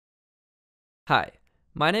Hi,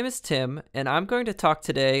 my name is Tim, and I'm going to talk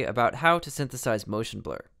today about how to synthesize motion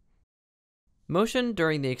blur. Motion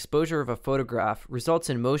during the exposure of a photograph results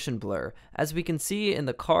in motion blur, as we can see in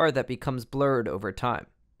the car that becomes blurred over time.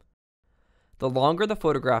 The longer the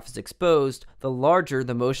photograph is exposed, the larger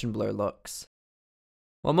the motion blur looks.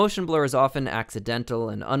 While motion blur is often accidental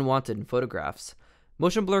and unwanted in photographs,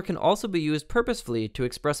 motion blur can also be used purposefully to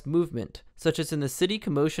express movement, such as in the city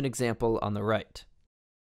commotion example on the right.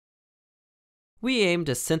 We aim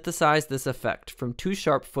to synthesize this effect from two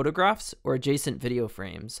sharp photographs or adjacent video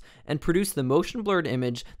frames and produce the motion blurred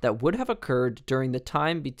image that would have occurred during the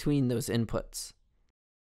time between those inputs.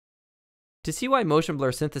 To see why motion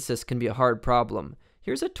blur synthesis can be a hard problem,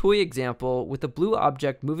 here's a toy example with a blue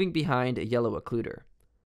object moving behind a yellow occluder.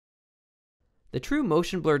 The true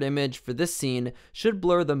motion blurred image for this scene should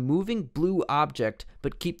blur the moving blue object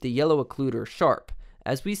but keep the yellow occluder sharp,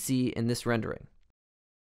 as we see in this rendering.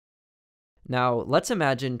 Now, let's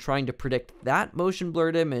imagine trying to predict that motion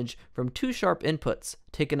blurred image from two sharp inputs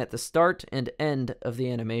taken at the start and end of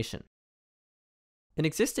the animation. An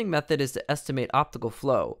existing method is to estimate optical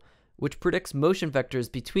flow, which predicts motion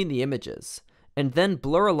vectors between the images, and then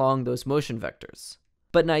blur along those motion vectors.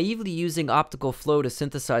 But naively using optical flow to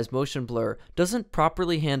synthesize motion blur doesn't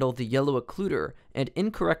properly handle the yellow occluder and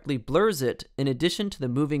incorrectly blurs it in addition to the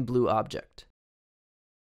moving blue object.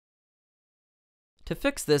 To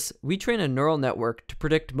fix this, we train a neural network to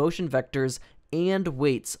predict motion vectors and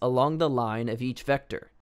weights along the line of each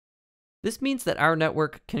vector. This means that our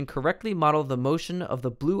network can correctly model the motion of the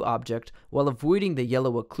blue object while avoiding the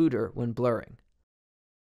yellow occluder when blurring.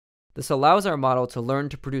 This allows our model to learn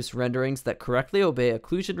to produce renderings that correctly obey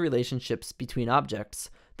occlusion relationships between objects,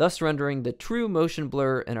 thus rendering the true motion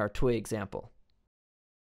blur in our toy example.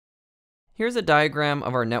 Here's a diagram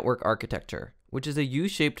of our network architecture, which is a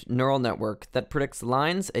U-shaped neural network that predicts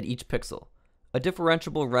lines at each pixel. A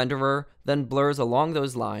differentiable renderer then blurs along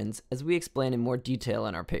those lines, as we explain in more detail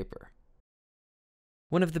in our paper.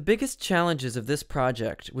 One of the biggest challenges of this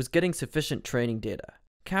project was getting sufficient training data.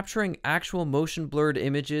 Capturing actual motion blurred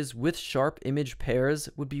images with sharp image pairs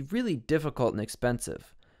would be really difficult and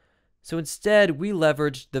expensive. So instead, we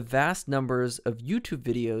leveraged the vast numbers of YouTube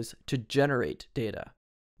videos to generate data.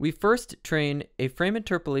 We first train a frame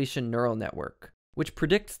interpolation neural network, which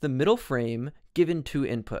predicts the middle frame given two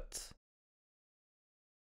inputs.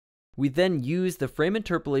 We then use the frame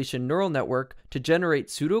interpolation neural network to generate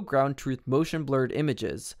pseudo-ground truth motion blurred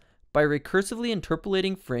images by recursively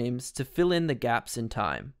interpolating frames to fill in the gaps in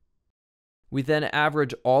time. We then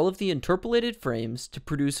average all of the interpolated frames to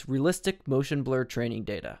produce realistic motion blur training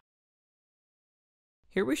data.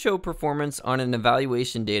 Here we show performance on an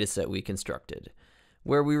evaluation dataset we constructed,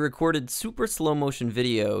 where we recorded super slow motion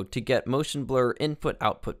video to get motion blur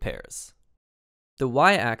input-output pairs. The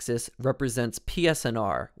y-axis represents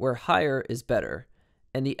PSNR, where higher is better,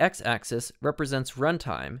 and the x-axis represents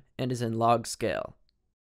runtime and is in log scale.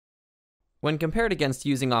 When compared against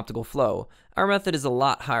using optical flow, our method is a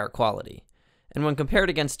lot higher quality, and when compared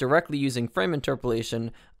against directly using frame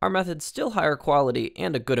interpolation, our method's still higher quality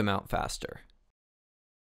and a good amount faster.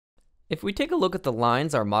 If we take a look at the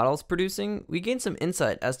lines our model is producing, we gain some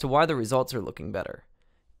insight as to why the results are looking better.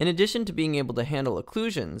 In addition to being able to handle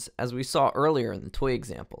occlusions, as we saw earlier in the toy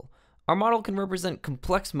example, our model can represent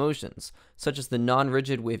complex motions, such as the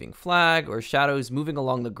non-rigid waving flag or shadows moving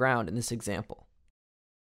along the ground in this example.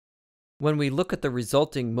 When we look at the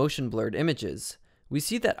resulting motion blurred images, we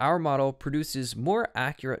see that our model produces more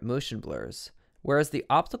accurate motion blurs, whereas the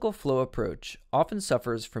optical flow approach often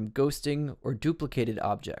suffers from ghosting or duplicated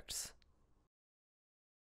objects.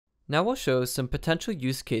 Now we'll show some potential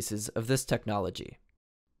use cases of this technology.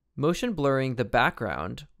 Motion blurring the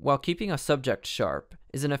background while keeping a subject sharp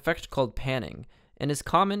is an effect called panning and is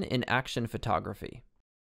common in action photography.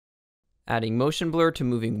 Adding motion blur to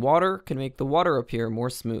moving water can make the water appear more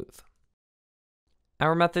smooth.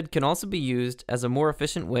 Our method can also be used as a more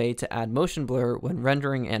efficient way to add motion blur when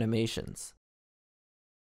rendering animations.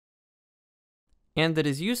 And that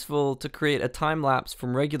is useful to create a time-lapse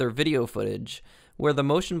from regular video footage, where the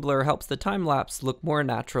motion blur helps the time-lapse look more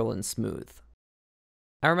natural and smooth.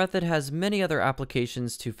 Our method has many other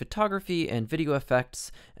applications to photography and video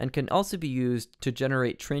effects, and can also be used to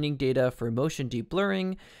generate training data for motion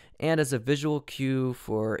deblurring and as a visual cue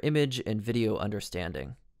for image and video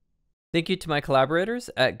understanding. Thank you to my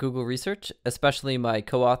collaborators at Google Research, especially my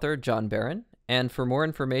co-author John Barron, and for more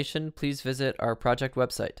information, please visit our project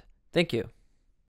website. Thank you.